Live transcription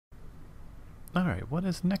Alright, what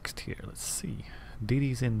is next here? Let's see. Dee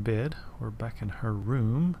Dee's in bed. We're back in her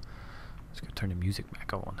room. Let's go turn the music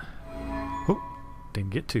back on. Oh,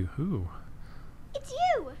 didn't get to. Ooh. It's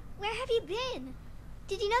you! Where have you been?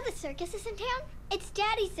 Did you know the circus is in town? It's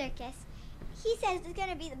Daddy's circus. He says it's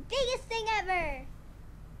gonna be the biggest thing ever.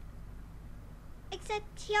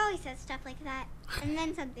 Except he always says stuff like that, and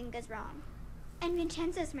then something goes wrong. And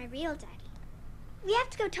Vincenzo's my real daddy. We have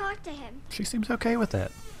to go talk to him. She seems okay with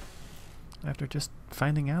that. After just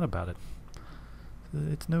finding out about it.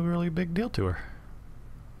 It's no really big deal to her.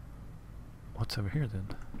 What's over here then?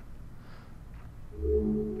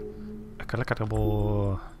 A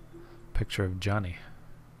collectible picture of Johnny.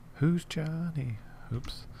 Who's Johnny?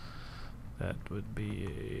 Oops. That would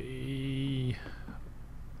be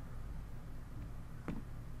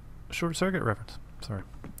a short circuit reference. Sorry.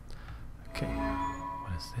 Okay.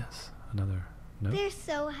 What is this? Another note? They're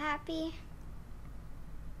so happy.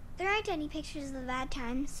 There aren't any pictures of the bad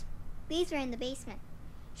times. These were in the basement.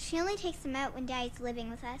 She only takes them out when Daddy's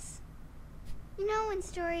living with us. You know, in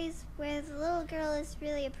stories where the little girl is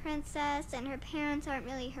really a princess and her parents aren't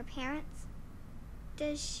really her parents?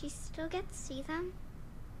 Does she still get to see them?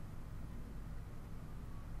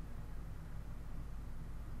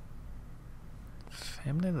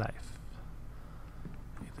 Family life.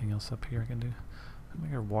 Anything else up here I can do? I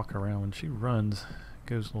make her walk around. When she runs, it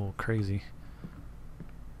goes a little crazy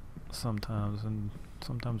sometimes, and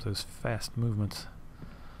sometimes those fast movements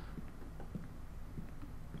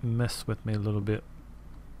mess with me a little bit.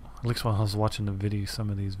 At least while I was watching the video, some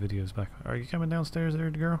of these videos back. Are you coming downstairs there,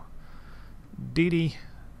 girl? Dee Dee,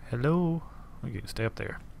 hello? Okay, stay up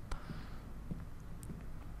there.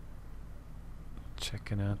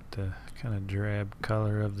 Checking out the kind of drab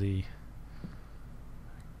color of the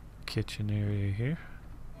kitchen area here.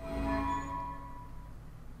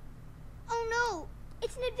 Oh no!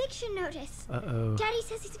 It's an eviction notice. Uh-oh. Daddy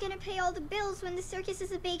says he's gonna pay all the bills when the circus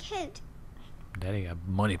is a big hit. Daddy got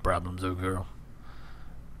money problems, though, girl.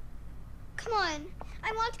 Come on.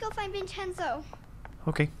 I want to go find Vincenzo.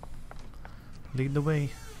 Okay. Lead the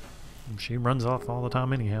way. She runs off all the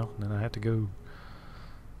time anyhow, and then I have to go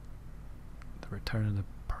the return of the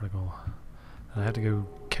prodigal. And I have to go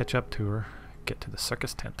catch up to her, get to the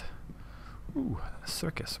circus tent. Ooh,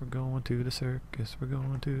 circus. We're going to the circus. We're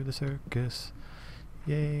going to the circus.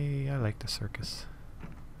 Yay, I like the circus. I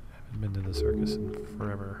haven't been to the circus in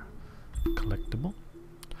forever. Collectible.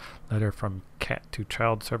 Letter from Cat to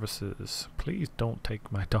Child Services. Please don't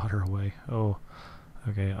take my daughter away. Oh,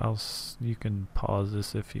 okay. You can pause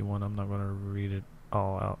this if you want. I'm not going to read it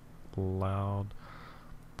all out loud,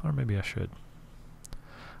 or maybe I should.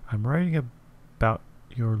 I'm writing about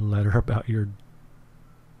your letter about your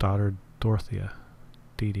daughter Dorothea.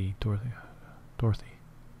 Dorothy.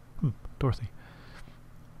 Dorothy.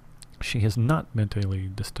 She is not mentally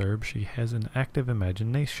disturbed. She has an active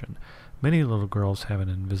imagination. Many little girls have an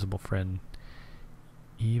invisible friend.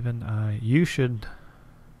 Even I. You should.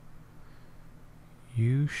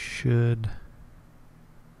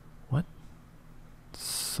 What?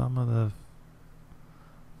 Some of the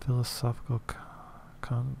philosophical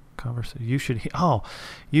conversation. You should.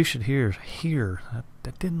 You should hear.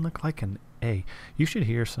 That didn't look like an A. You should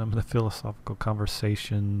hear some of the philosophical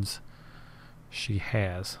conversations she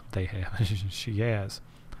has. They have. She has.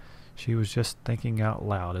 She was just thinking out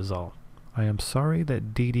loud is all. I am sorry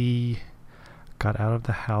that Dee Dee got out of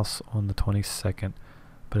the house on the 22nd,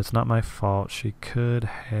 but it's not my fault. She could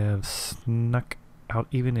have snuck out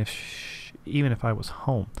even if I was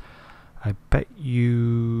home. I bet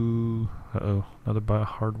you... Uh-oh, another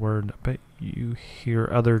hard word. I bet you hear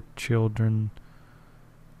other children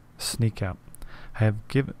sneak out. I have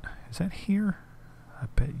given... Is that here? I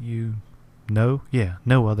bet you... No? Yeah,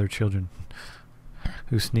 no other children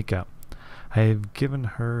who sneak out. I have given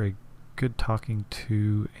her a good talking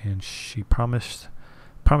to, and she promised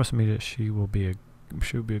me that she will be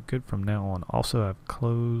good from now on. Also, I've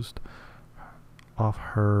closed off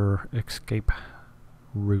her escape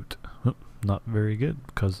route. Not very good,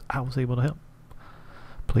 because I was able to help.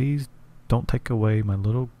 Please don't take away my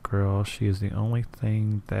little girl. She is the only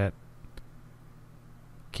thing that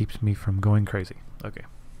keeps me from going crazy. Okay.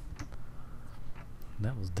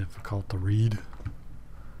 That was difficult to read.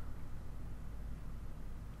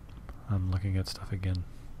 I'm looking at stuff again.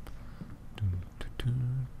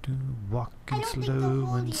 Walking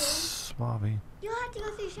slow and suave. You'll have to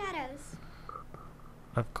go through shadows.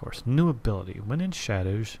 Of course. New ability. When in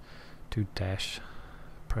shadows, to dash,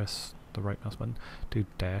 press the right mouse button to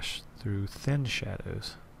dash through thin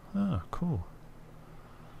shadows. Oh, cool.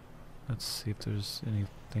 Let's see if there's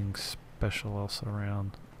anything special else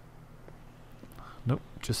around. Nope,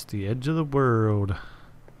 just the edge of the world.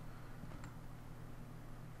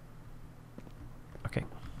 Okay,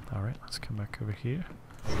 alright, let's come back over here.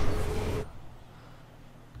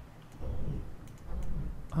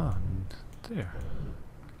 Oh, there.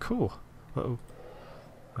 Cool. Uh-oh.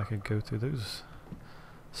 I could go through those.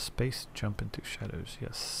 Space jump into shadows,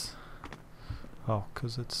 yes. Oh,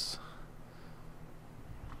 'cause it's...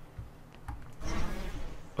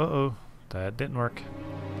 Uh-oh, that didn't work.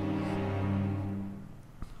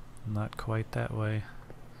 Not quite that way.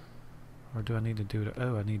 Or do I need to do it?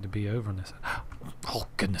 Oh, I need to be over on this. Oh,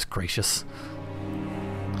 goodness gracious.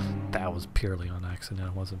 That was purely on accident.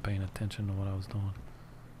 I wasn't paying attention to what I was doing.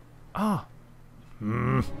 Ah!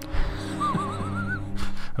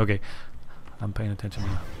 Okay, I'm paying attention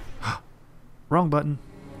now. Wrong button.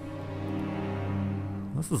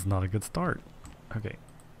 This is not a good start. Okay.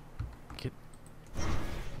 Get...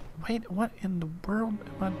 Wait, what in the world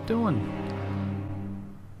am I doing?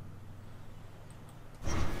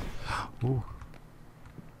 Ooh.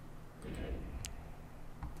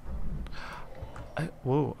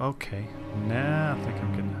 Whoa, okay. Nah, I think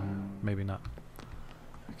I'm getting... Maybe not.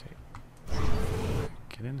 Okay.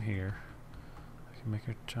 Get in here. I can make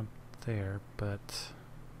her jump there, but...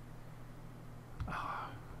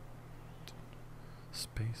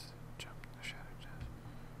 Space, jump, shadow.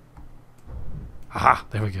 Aha!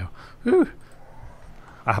 There we go. Whew!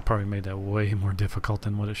 I probably made that way more difficult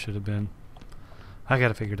than what it should have been. I got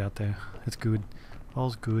it figured out there. It's good.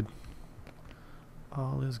 All's good.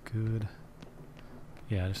 All is good.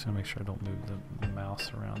 Yeah, I just want to make sure I don't move the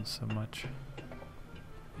mouse around so much.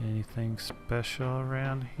 Anything special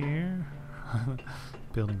around here?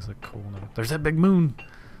 Buildings look cool now. There's that big moon!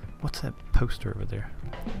 What's that poster over there?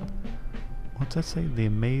 What's that say? The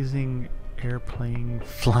amazing airplane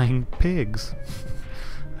flying pigs.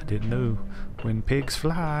 I didn't know when pigs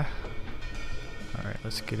fly. Alright,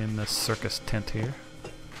 let's get in the circus tent here.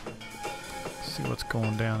 See what's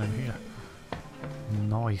going down in here.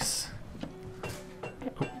 Nice.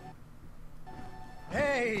 Oh.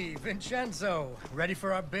 Hey, Vincenzo! Ready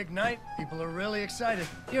for our big night? People are really excited.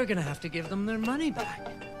 You're gonna have to give them their money back.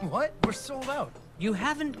 What? We're sold out. You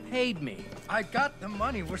haven't paid me. I got the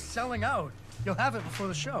money. We're selling out. You'll have it before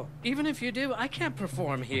the show. Even if you do, I can't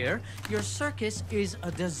perform here. Your circus is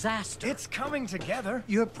a disaster. It's coming together.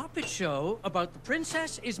 Your puppet show about the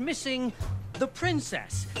princess is missing the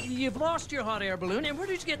princess. You've lost your hot air balloon, and where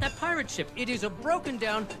did you get that pirate ship? It is a broken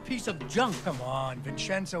down piece of junk. Come on,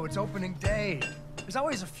 Vincenzo, it's opening day. There's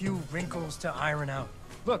always a few wrinkles to iron out.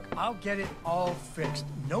 Look, I'll get it all fixed.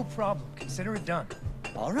 No problem. Consider it done.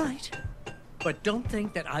 All right. But don't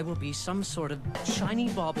think that I will be some sort of shiny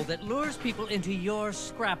bauble that lures people into your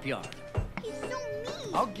scrapyard. He's so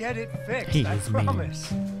mean. I'll get it fixed. He I is mean.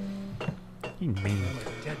 promise. You mean. I'm like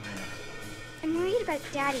a dead man. I'm worried about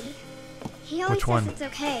Daddy. He always Which says one? it's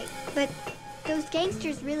okay, but those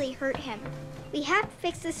gangsters really hurt him. We have to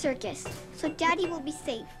fix the circus, so Daddy will be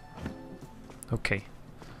safe. Okay.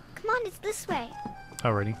 Come on, it's this way.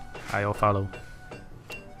 Alrighty. I'll follow.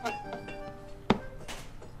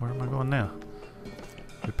 Where am I going now?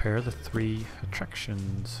 Repair the 3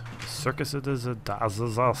 attractions. Circus of the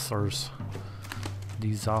disasters.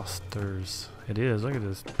 Disasters. It is. Look at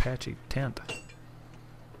this patchy tent.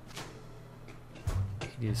 It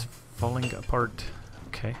is falling apart.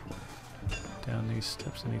 Okay. Down these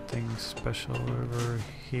steps. Anything special over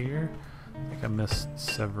here? I think I missed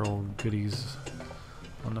several goodies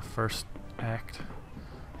on the first act.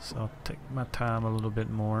 So I'll take my time a little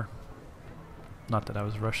bit more. Not that I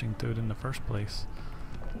was rushing through it in the first place.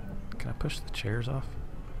 Can I push the chairs off?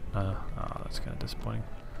 Oh, that's kind of disappointing.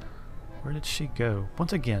 Where did she go?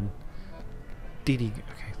 Once again, Dee Dee.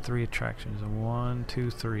 Okay, 3 attractions. 1, 2,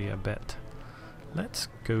 3, I bet. Let's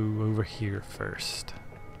go over here first.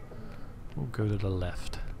 We'll go to the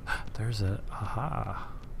left. There's a... Aha!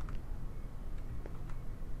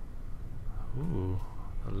 Ooh,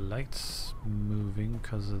 the light's moving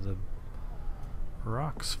because of the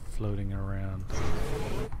rocks floating around.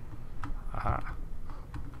 Aha.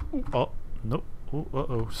 Ooh, oh, nope. Ooh,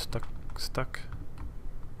 uh-oh, stuck.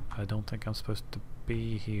 I don't think I'm supposed to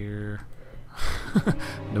be here.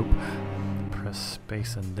 Nope. Press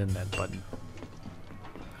space and then that button.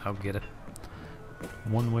 I'll get it.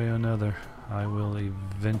 One way or another, I will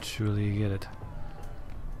eventually get it.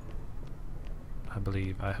 I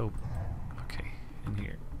believe, I hope. Okay, in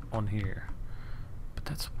here, on here. But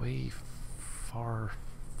that's way far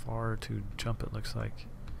to jump, it looks like.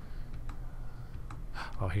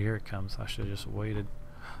 Oh, here it comes. I should have just waited.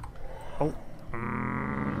 Oh.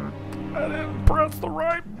 I didn't press the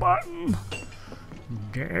right button.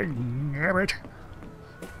 Damn it.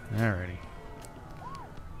 Alrighty.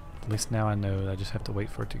 At least now I know I just have to wait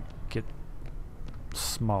for it to get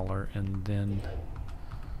smaller and then...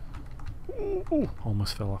 Ooh,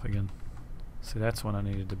 almost fell off again. See, that's when I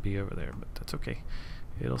needed to be over there, but that's okay.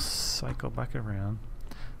 It'll cycle back around.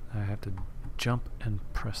 I have to jump and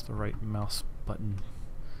press the right mouse button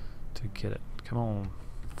to get it. Come on,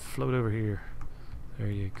 float over here. There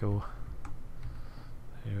you go.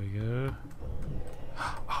 There we go.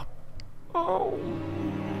 Oh. Oh.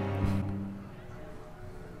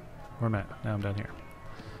 Where am I at? Now I'm down here.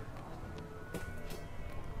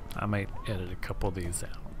 I might edit a couple of these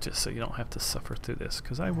out just so you don't have to suffer through this,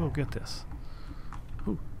 because I will get this.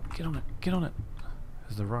 Ooh, get on it, get on it.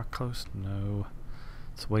 Is the rock close? No.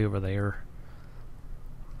 It's way over there.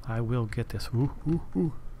 I will get this. Ooh, ooh,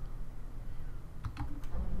 ooh.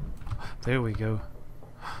 There we go.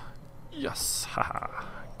 Yes, haha,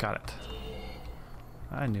 got it.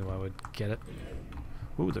 I knew I would get it.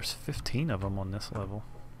 Ooh, there's 15 of them on this level.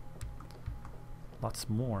 Lots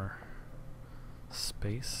more.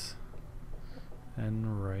 Space.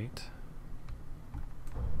 And right.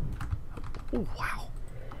 Oh, wow.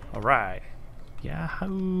 Alright.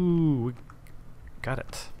 Yahoo! We got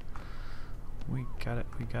it. We got it,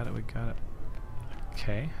 we got it, we got it.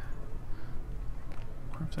 Okay.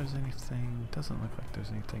 I wonder if there's anything. Doesn't look like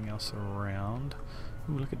there's anything else around.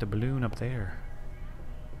 Ooh, look at the balloon up there.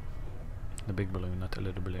 The big balloon, not the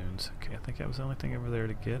little balloons. Okay, I think that was the only thing over there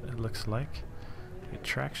to get, it looks like. The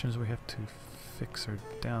attractions we have to fix are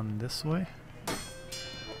down this way.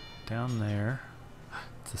 Down there.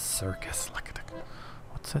 It's a circus. Look at it.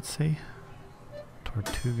 What's that say?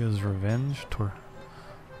 Tortuga's Revenge?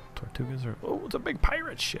 Tortugas are... Oh, it's a big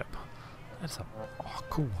pirate ship. That's a... Oh,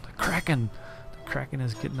 cool. The Kraken. The Kraken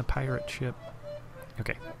is getting a pirate ship.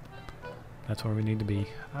 Okay. That's where we need to be.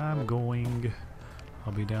 I'm going.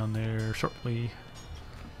 I'll be down there shortly.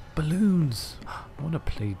 Balloons. I want to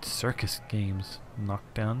play circus games.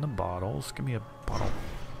 Knock down the bottles. Give me a bottle.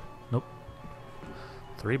 Nope.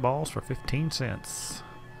 3 balls for 15 cents.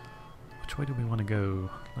 Which way do we want to go?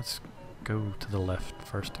 Let's go to the left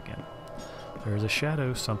first again. There's a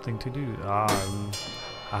shadow, something to do.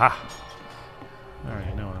 Aha! I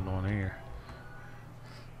already know what I'm doing here.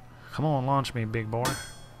 Come on, launch me, big boy.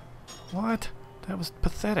 What? That was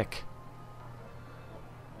pathetic.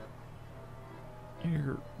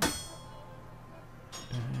 You're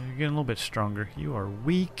getting a little bit stronger. You are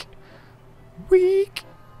weak. Weak!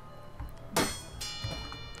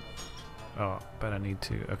 Oh, but I need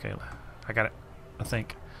to. Okay, I got it. I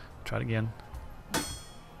think. Try it again.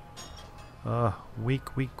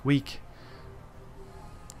 Weak, weak, weak.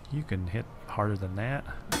 You can hit harder than that.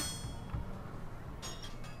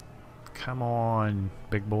 Come on,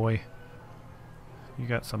 big boy. You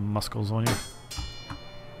got some muscles on you.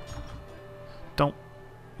 Don't.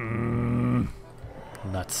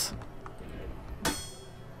 Nuts.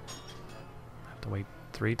 Have to wait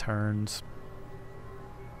 3 turns.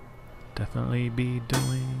 Definitely be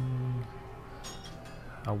doing...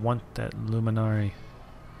 I want that luminary.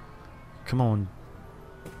 Come on.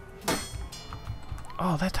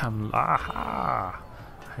 Oh, that time. Aha!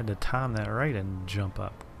 I had to time that right and jump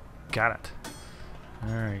up. Got it.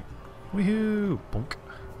 Alright. Woohoo! Bonk.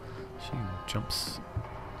 She jumps.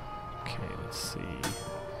 Okay, let's see.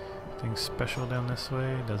 Anything special down this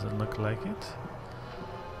way? Doesn't look like it.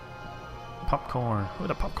 Popcorn. Oh,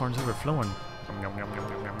 the popcorn's overflowing. Yum, yum, yum,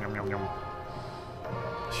 yum, yum, yum, yum.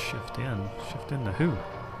 Shift in. Shift into who?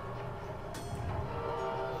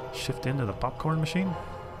 Shift into the popcorn machine?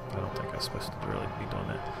 I don't think I'm supposed to really be doing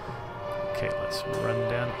that. Okay, let's run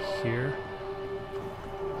down here.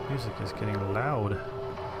 Music is getting loud.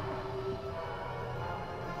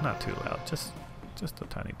 Not too loud, just a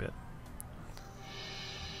tiny bit.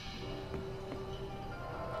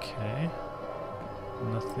 Okay.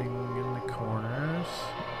 Nothing in the corners.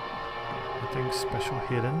 Nothing special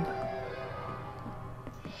hidden.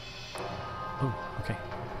 Oh, okay.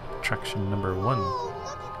 Attraction number 1. Oh,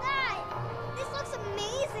 look at that! This looks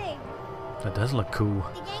amazing! That does look cool.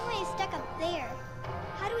 The gangway is stuck up there.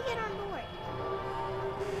 How do we get on board?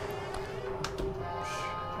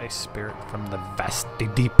 A spirit from the vasty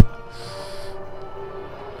deep.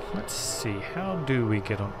 Let's see, how do we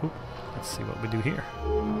get on? Oop, let's see what we do here.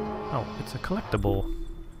 Oh, it's a collectible.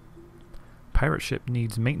 Pirate ship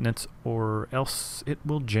needs maintenance or else it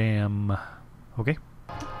will jam. Okay.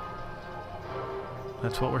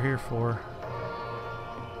 That's what we're here for.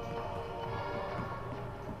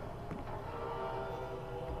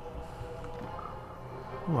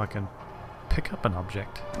 Oh, I can pick up an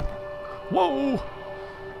object. Whoa!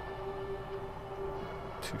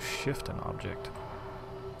 To shift an object.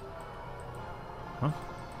 Huh?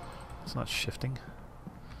 It's not shifting.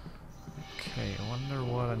 Okay, I wonder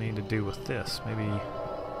what I need to do with this. Maybe...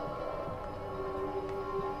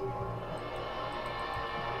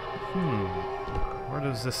 Where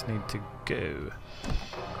does this need to go?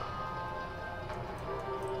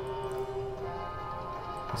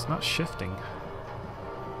 It's not shifting.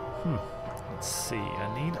 Let's see.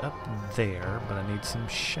 I need up there, but I need some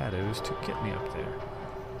shadows to get me up there.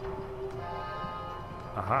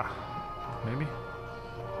 Aha. Maybe?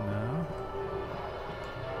 No.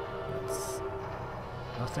 That's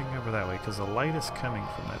nothing over that way, because the light is coming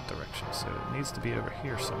from that direction, so it needs to be over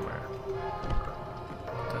here somewhere.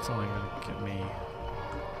 That's only going to get me...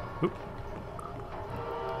 Oop.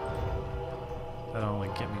 That'll only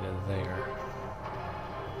get me to there.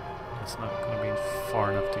 It's not going to be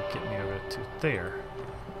far enough to get me over to there.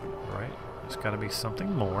 Right? There's got to be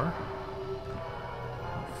something more.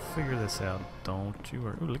 I'll figure this out, don't you?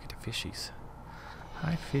 Ooh, look at the fishies.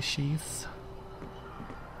 Hi, fishies.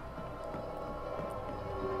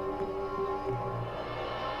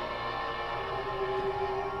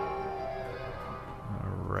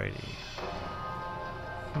 Alrighty.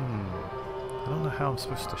 I don't know how I'm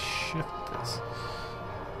supposed to shift this.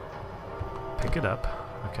 Pick it up.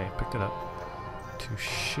 Okay, picked it up. To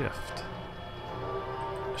shift.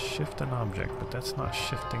 Shift an object, but that's not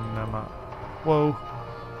shifting them up. Whoa!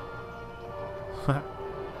 I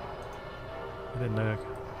didn't know.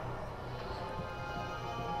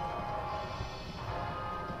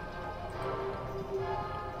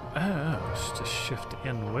 Oh, it's to shift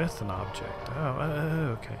in with an object.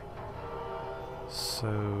 Oh, okay.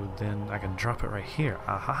 So then I can drop it right here.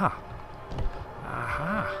 Aha!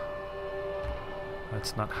 Aha!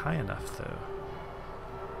 That's not high enough, though.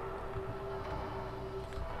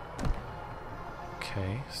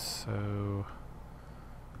 Okay, so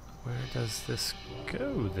where does this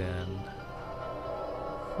go then?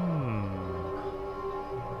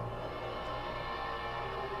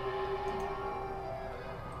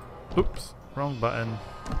 Oops, wrong button.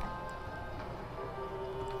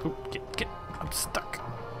 Oop, get, I'm stuck.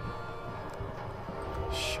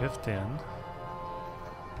 Shift in.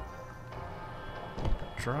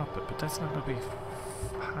 Drop it, but that's not going to be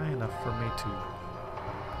high enough for me to...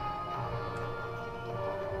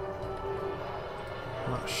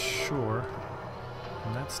 I'm not sure.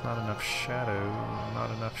 And that's not enough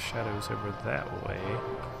shadows over that way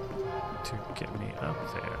to get me up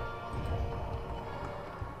there.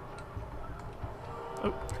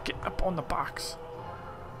 Oh, get up on the box.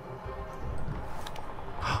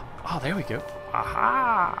 Oh, there we go.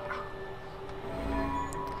 Aha!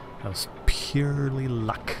 That was purely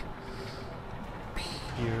luck.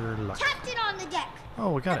 Pure luck. Captain on the deck.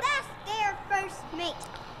 Oh, we got it. That's their first mate.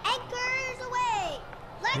 Anchors away.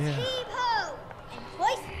 Let's heave ho and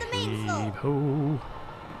hoist the mainsail. Heave ho.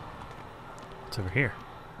 What's over here?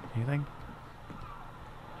 Anything?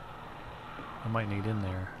 I might need in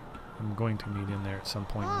there. I'm going to need in there at some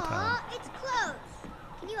point in time. It's closed.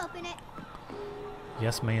 Can you open it?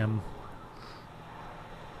 Yes, ma'am.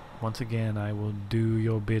 Once again, I will do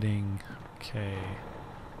your bidding. Okay.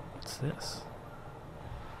 What's this?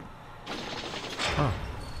 Oh.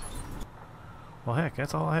 Well, heck,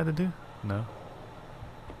 that's all I had to do? No.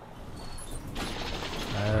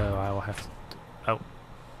 Oh, I will have to... Oh.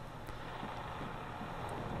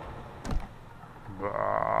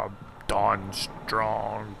 Done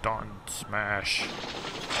strong, done smash.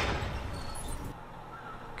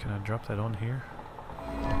 Can I drop that on here?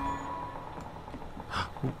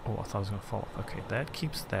 Ooh, oh, I thought it was going to fall off. Okay, that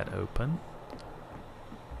keeps that open.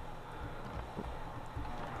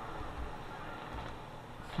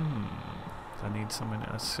 I need someone.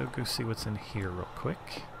 Let's go see what's in here real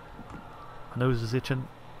quick. My nose is itching.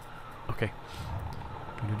 Okay.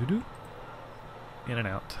 Do-do-do-do. In and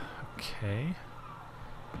out. Okay.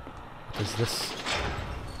 What is this?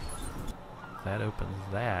 That opens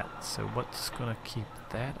that. So what's going to keep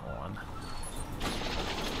that on?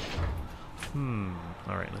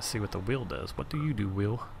 Alright, let's see what the wheel does. What do you do,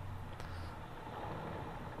 wheel?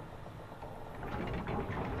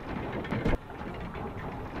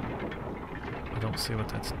 I don't see what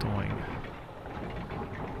that's doing.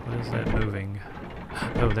 What is that moving?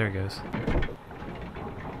 Oh, there it goes.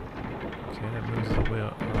 Okay, that moves the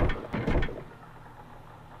wheel.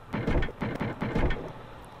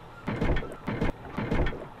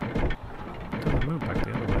 It doesn't move back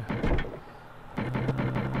the other way.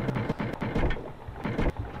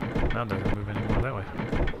 Now it doesn't move anymore that way.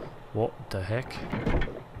 What the heck?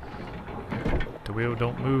 The wheel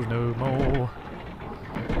don't move no more.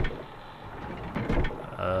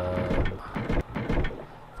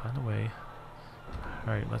 Find a way.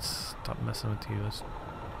 Alright, let's stop messing with you.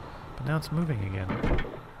 But now it's moving again.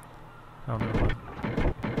 Oh, no.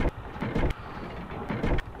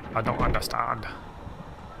 I don't understand.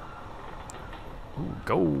 Ooh,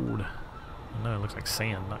 gold. No, it looks like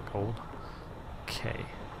sand, not gold. Okay.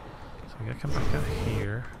 So we gotta come back out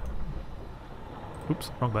here.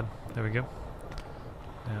 Oops, wrong button. There we go.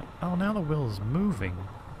 Now, oh, now the wheel is moving.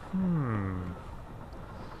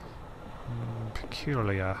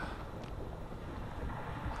 Peculiar.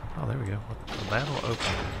 Oh, there we go. Well, that'll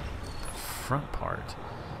open the front part.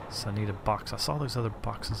 So I need a box. I saw those other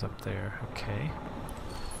boxes up there. Okay.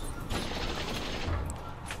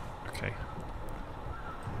 Okay.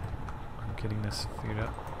 I'm getting this figured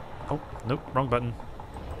out. Oh, nope, wrong button.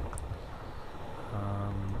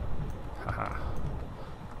 Haha.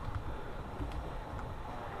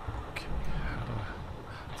 Okay, how do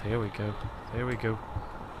I... There we go. There we go.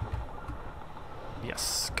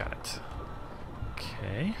 Yes, got it.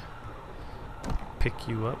 Okay. Pick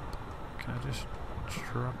you up. Can I just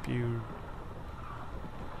drop you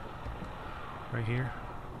right here?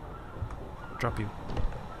 Drop you.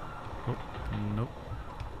 Oh, nope.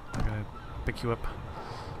 I'm gonna pick you up.